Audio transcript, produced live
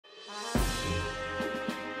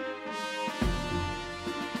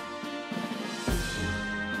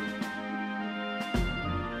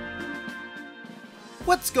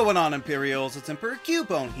What's going on, Imperials? It's Emperor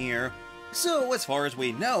Cubone here. So, as far as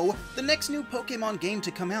we know, the next new Pokemon game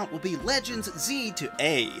to come out will be Legends Z to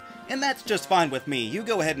A, and that's just fine with me, you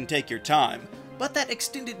go ahead and take your time. But that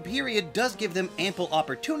extended period does give them ample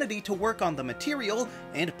opportunity to work on the material,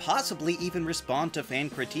 and possibly even respond to fan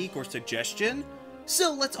critique or suggestion.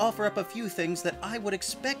 So let's offer up a few things that I would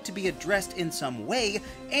expect to be addressed in some way,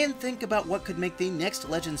 and think about what could make the next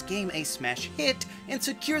Legends game a smash hit, and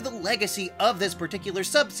secure the legacy of this particular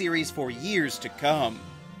sub-series for years to come.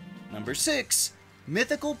 Number 6.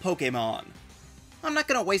 Mythical Pokemon. I'm not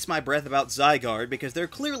gonna waste my breath about Zygarde because they're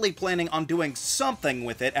clearly planning on doing something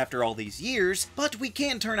with it after all these years, but we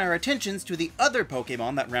can turn our attentions to the other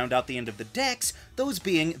Pokemon that round out the end of the decks, those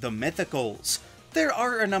being the Mythicals. There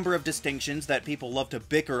are a number of distinctions that people love to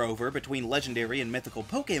bicker over between legendary and mythical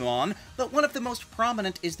Pokemon, but one of the most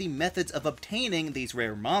prominent is the methods of obtaining these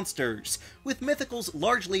rare monsters, with Mythicals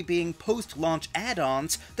largely being post-launch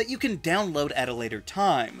add-ons that you can download at a later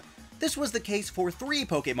time. This was the case for 3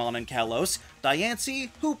 Pokemon in Kalos: Diancie,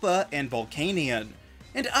 Hoopa, and Volcanion.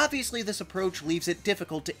 And obviously this approach leaves it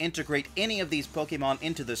difficult to integrate any of these Pokemon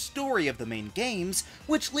into the story of the main games,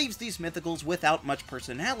 which leaves these Mythicals without much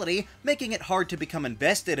personality, making it hard to become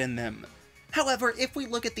invested in them. However, if we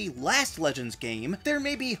look at the last Legends game, there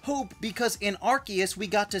may be hope because in Arceus we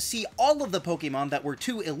got to see all of the Pokemon that were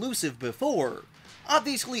too elusive before.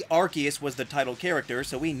 Obviously, Arceus was the title character,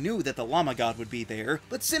 so we knew that the Llama God would be there,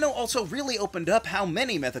 but Sinnoh also really opened up how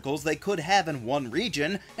many Mythicals they could have in one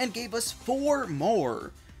region, and gave us 4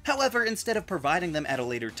 more. However, instead of providing them at a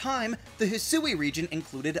later time, the Hisui region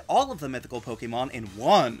included all of the mythical Pokemon in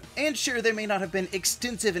one. And sure, there may not have been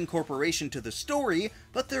extensive incorporation to the story,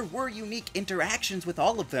 but there were unique interactions with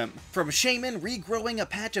all of them. From Shaman regrowing a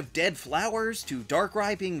patch of dead flowers, to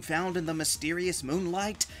Darkrai being found in the mysterious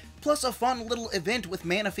moonlight, plus a fun little event with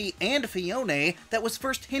Manaphy and Fione that was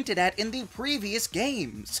first hinted at in the previous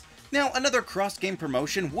games. Now, another cross-game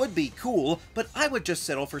promotion would be cool, but I would just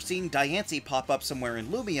settle for seeing Diancie pop up somewhere in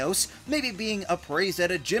Lumiose, maybe being appraised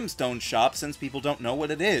at a gemstone shop since people don't know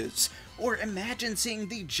what it is. Or imagine seeing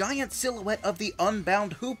the giant silhouette of the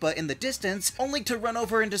unbound Hoopa in the distance, only to run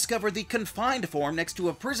over and discover the confined form next to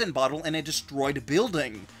a prison bottle in a destroyed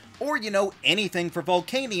building. Or, you know, anything for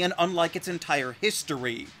Volcanion unlike its entire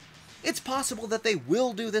history. It's possible that they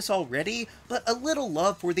will do this already, but a little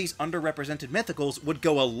love for these underrepresented Mythicals would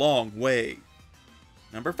go a long way.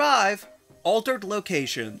 Number 5. Altered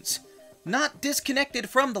Locations. Not disconnected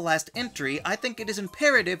from the last entry, I think it is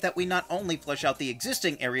imperative that we not only flesh out the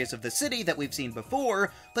existing areas of the city that we've seen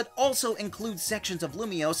before, but also include sections of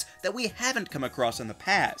Lumiose that we haven't come across in the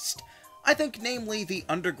past. I think namely the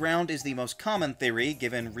underground is the most common theory,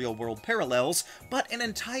 given real-world parallels, but an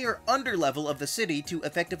entire underlevel of the city to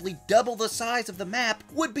effectively double the size of the map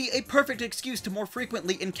would be a perfect excuse to more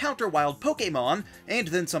frequently encounter wild Pokémon, and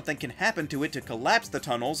then something can happen to it to collapse the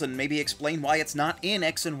tunnels and maybe explain why it's not in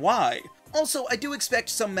X and Y. Also, I do expect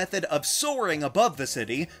some method of soaring above the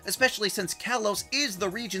city, especially since Kalos is the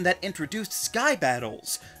region that introduced sky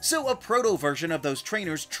battles, so a proto-version of those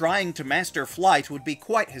trainers trying to master flight would be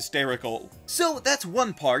quite hysterical. So that's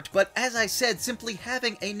one part, but as I said, simply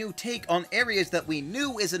having a new take on areas that we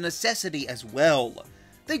knew is a necessity as well.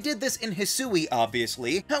 They did this in Hisui,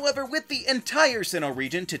 obviously. However, with the entire Sinnoh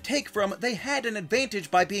region to take from, they had an advantage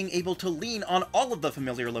by being able to lean on all of the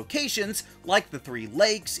familiar locations, like the 3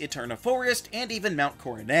 lakes, Eterna Forest, and even Mount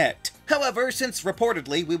Coronet. However, since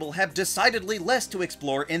reportedly we will have decidedly less to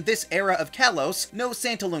explore in this era of Kalos, no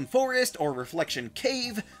Santaloon Forest or Reflection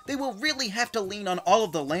Cave, they will really have to lean on all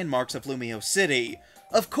of the landmarks of Lumiose City.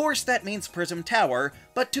 Of course that means Prism Tower,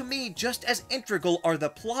 but to me just as integral are the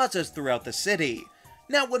plazas throughout the city.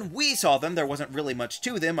 Now, when we saw them, there wasn't really much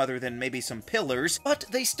to them other than maybe some pillars, but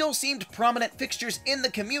they still seemed prominent fixtures in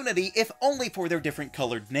the community, if only for their different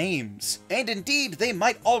colored names. And indeed, they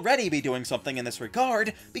might already be doing something in this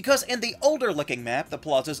regard, because in the older-looking map, the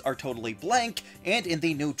plazas are totally blank, and in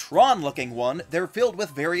the new Tron-looking one, they're filled with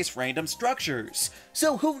various random structures.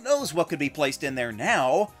 So who knows what could be placed in there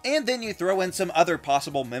now? And then you throw in some other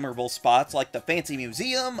possible memorable spots like the Fancy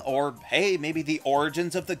Museum, or hey, maybe the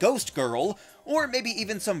origins of the Ghost Girl, or maybe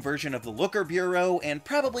even some version of the Looker Bureau, and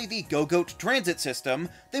probably the Go-Goat Transit System.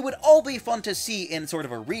 They would all be fun to see in sort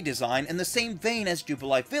of a redesign in the same vein as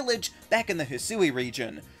Jubilife Village back in the Hisui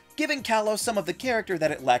region, giving Kalos some of the character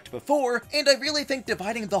that it lacked before, and I really think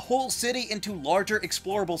dividing the whole city into larger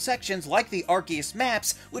explorable sections like the Arceus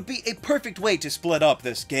maps would be a perfect way to split up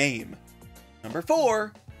this game. Number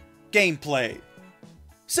 4. Gameplay.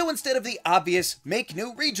 So instead of the obvious, make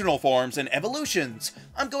new regional forms and evolutions,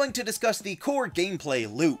 I'm going to discuss the core gameplay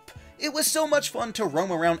loop. It was so much fun to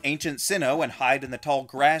roam around ancient Sinnoh and hide in the tall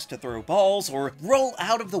grass to throw balls, or roll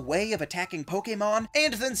out of the way of attacking Pokémon,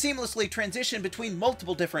 and then seamlessly transition between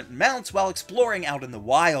multiple different mounts while exploring out in the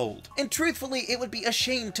wild. And truthfully, it would be a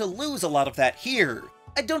shame to lose a lot of that here.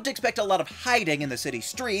 I don't expect a lot of hiding in the city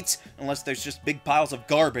streets, unless there's just big piles of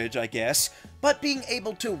garbage, I guess, but being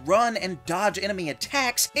able to run and dodge enemy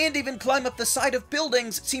attacks, and even climb up the side of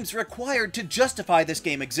buildings seems required to justify this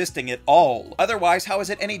game existing at all. Otherwise, how is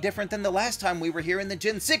it any different than the last time we were here in the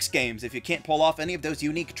Gen 6 games if you can't pull off any of those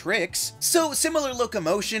unique tricks? So, similar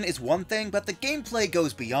locomotion is one thing, but the gameplay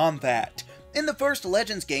goes beyond that. In the first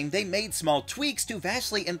Legends game, they made small tweaks to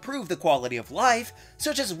vastly improve the quality of life,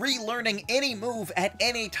 such as relearning any move at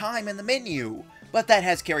any time in the menu. But that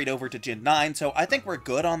has carried over to Gen 9, so I think we're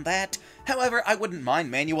good on that. However, I wouldn't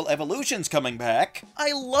mind manual evolutions coming back.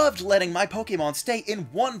 I loved letting my Pokemon stay in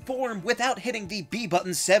one form without hitting the B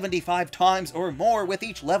button 75 times or more with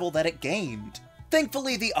each level that it gained.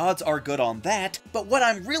 Thankfully, the odds are good on that, but what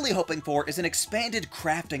I'm really hoping for is an expanded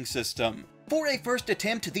crafting system. For a first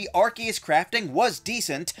attempt, the Arceus crafting was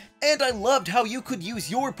decent, and I loved how you could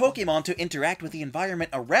use your Pokemon to interact with the environment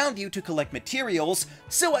around you to collect materials,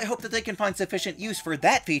 so I hope that they can find sufficient use for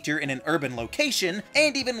that feature in an urban location,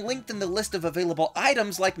 and even lengthen the list of available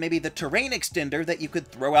items like maybe the terrain extender that you could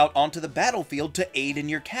throw out onto the battlefield to aid in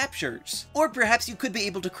your captures. Or perhaps you could be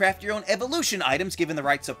able to craft your own evolution items given the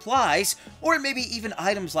right supplies, or maybe even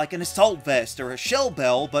items like an assault vest or a shell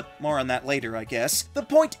bell, but more on that later, I guess. The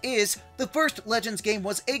point is, the first Legends game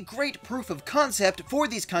was a great proof of concept for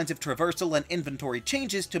these kinds of traversal and inventory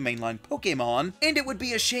changes to mainline Pokémon, and it would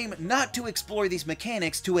be a shame not to explore these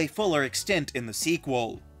mechanics to a fuller extent in the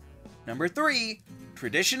sequel. Number 3.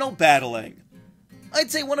 Traditional battling.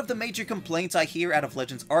 I'd say one of the major complaints I hear out of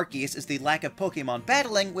Legends Arceus is the lack of Pokemon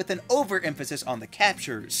battling with an overemphasis on the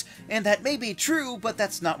captures, and that may be true, but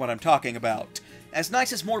that's not what I'm talking about. As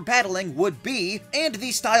nice as more battling would be, and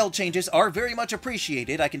these style changes are very much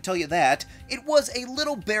appreciated, I can tell you that, it was a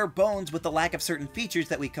little bare bones with the lack of certain features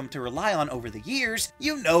that we come to rely on over the years,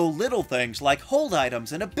 you know, little things like hold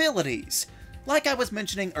items and abilities. Like I was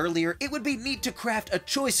mentioning earlier, it would be neat to craft a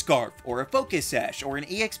choice scarf, or a focus sash, or an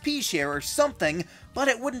EXP share or something, but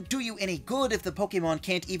it wouldn't do you any good if the Pokemon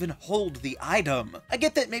can't even hold the item. I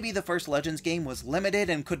get that maybe the first Legends game was limited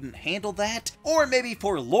and couldn't handle that, or maybe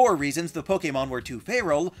for lore reasons the Pokemon were too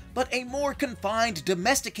feral, but a more confined,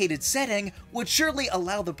 domesticated setting would surely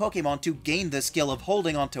allow the Pokemon to gain the skill of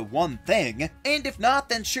holding onto one thing, and if not,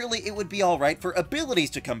 then surely it would be alright for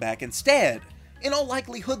abilities to come back instead. In all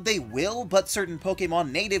likelihood they will, but certain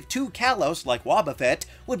Pokemon native to Kalos, like Wobbuffet,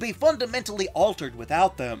 would be fundamentally altered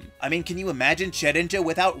without them. I mean, can you imagine Shedinja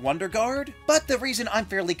without Wonder Guard? But the reason I'm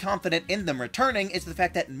fairly confident in them returning is the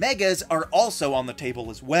fact that Megas are also on the table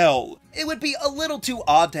as well. It would be a little too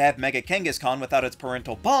odd to have Mega Kangaskhan without its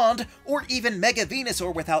parental bond, or even Mega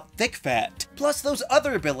Venusaur without Thick Fat. Plus those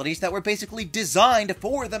other abilities that were basically designed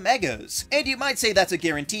for the Megas. And you might say that's a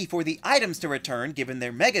guarantee for the items to return given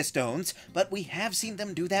their Mega Stones, but we have seen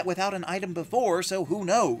them do that without an item before, so who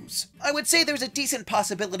knows? I would say there's a decent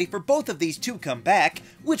possibility for both of these to come back,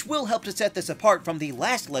 which will help to set this apart from the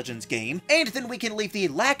last Legends game, and then we can leave the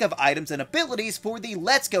lack of items and abilities for the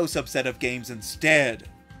Let's Go subset of games instead.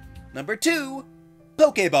 Number 2.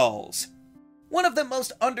 Pokeballs. One of the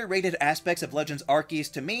most underrated aspects of Legends Arceus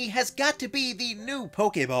to me has got to be the new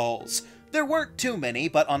Pokeballs. There weren't too many,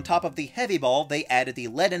 but on top of the Heavy Ball, they added the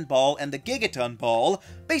Leaden Ball and the Gigaton Ball,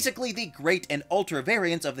 basically the Great and Ultra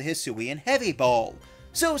variants of the Hisuian Heavy Ball.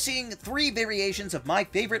 So seeing 3 variations of my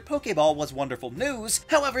favorite Pokeball was wonderful news,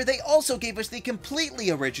 however they also gave us the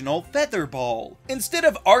completely original Feather Ball. Instead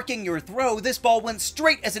of arcing your throw, this ball went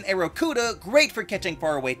straight as an Arrokuda, great for catching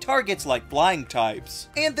faraway targets like flying types.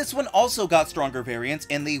 And this one also got stronger variants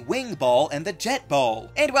in the Wing Ball and the Jet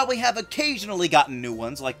Ball. And while we have occasionally gotten new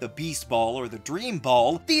ones like the Beast Ball or the Dream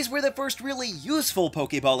Ball, these were the first really useful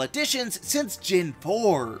Pokeball additions since Gen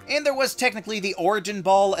 4. And there was technically the Origin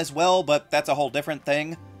Ball as well, but that's a whole different thing.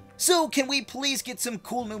 So can we please get some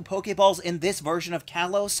cool new Pokeballs in this version of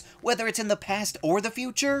Kalos, whether it's in the past or the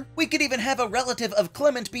future? We could even have a relative of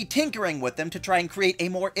Clement be tinkering with them to try and create a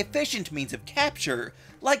more efficient means of capture,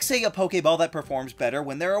 like say a Pokeball that performs better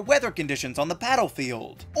when there are weather conditions on the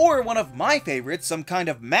battlefield. Or one of my favorites, some kind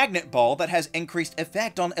of magnet ball that has increased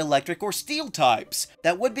effect on electric or steel types.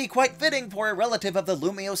 That would be quite fitting for a relative of the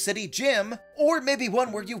Lumio City Gym. Or maybe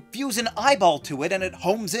one where you fuse an eyeball to it and it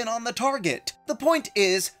homes in on the target. The point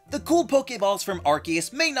is, the cool Pokeballs from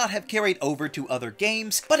Arceus may not have carried over to other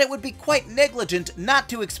games, but it would be quite negligent not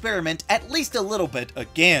to experiment at least a little bit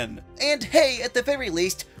again. And hey, at the very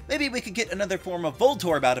least, maybe we could get another form of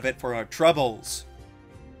Voltorb out of it for our troubles.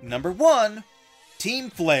 Number 1. Team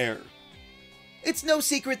Flare. It's no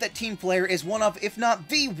secret that Team Flare is one of, if not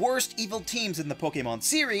the worst evil teams in the Pokémon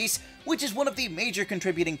series, which is one of the major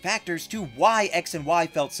contributing factors to why X and Y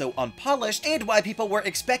felt so unpolished, and why people were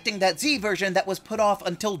expecting that Z version that was put off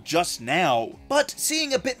until just now. But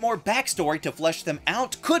seeing a bit more backstory to flesh them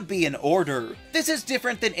out could be in order. This is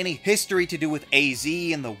different than any history to do with AZ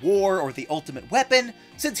and the war or the ultimate weapon,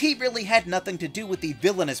 since he really had nothing to do with the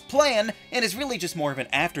villainous plan, and is really just more of an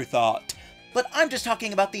afterthought. But I'm just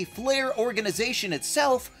talking about the Flare organization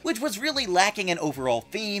itself, which was really lacking in overall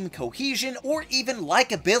theme, cohesion, or even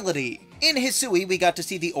likability. In Hisui, we got to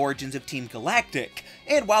see the origins of Team Galactic,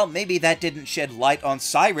 and while maybe that didn't shed light on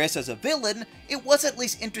Cyrus as a villain, it was at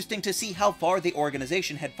least interesting to see how far the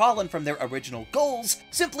organization had fallen from their original goals,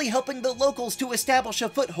 simply helping the locals to establish a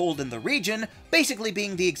foothold in the region, basically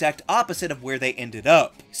being the exact opposite of where they ended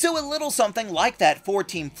up. So a little something like that for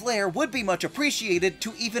Team Flare would be much appreciated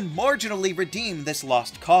to even marginally redeem this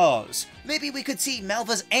lost cause. Maybe we could see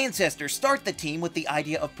Malva's ancestors start the team with the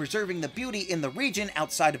idea of preserving the beauty in the region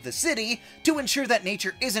outside of the city to ensure that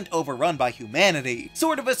nature isn't overrun by humanity.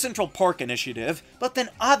 Sort of a Central Park initiative, but then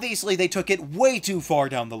obviously they took it way too far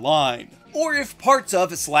down the line. Or if parts of /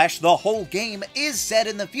 the whole game is set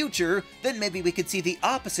in the future, then maybe we could see the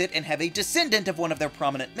opposite and have a descendant of one of their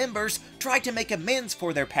prominent members try to make amends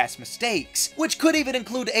for their past mistakes, which could even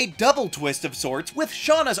include a double twist of sorts with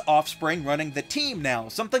Shauna's offspring running the team now,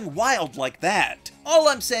 something wild like that. All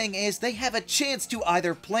I'm saying is they have a chance to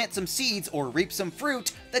either plant some seeds or reap some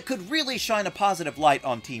fruit that could really shine a positive light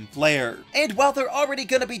on Team Flare. And while they're already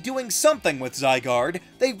gonna be doing something with Zygarde,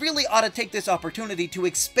 they really ought to take this opportunity to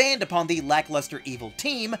expand upon the lackluster evil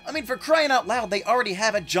team. I mean, for crying out loud, they already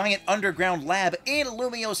have a giant underground lab in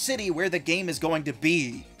Lumio City where the game is going to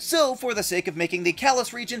be. So, for the sake of making the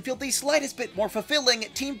Kalos region feel the slightest bit more fulfilling,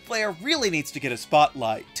 Team Flare really needs to get a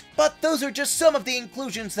spotlight. But those are just some of the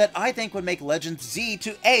inclusions that I think would make Legends Z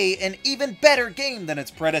to A an even better game than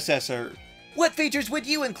its predecessor. What features would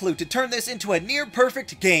you include to turn this into a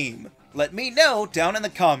near-perfect game? Let me know down in the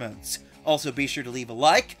comments. Also be sure to leave a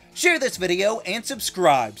like, share this video, and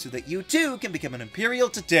subscribe so that you too can become an Imperial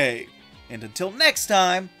today. And until next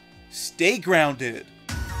time, stay grounded.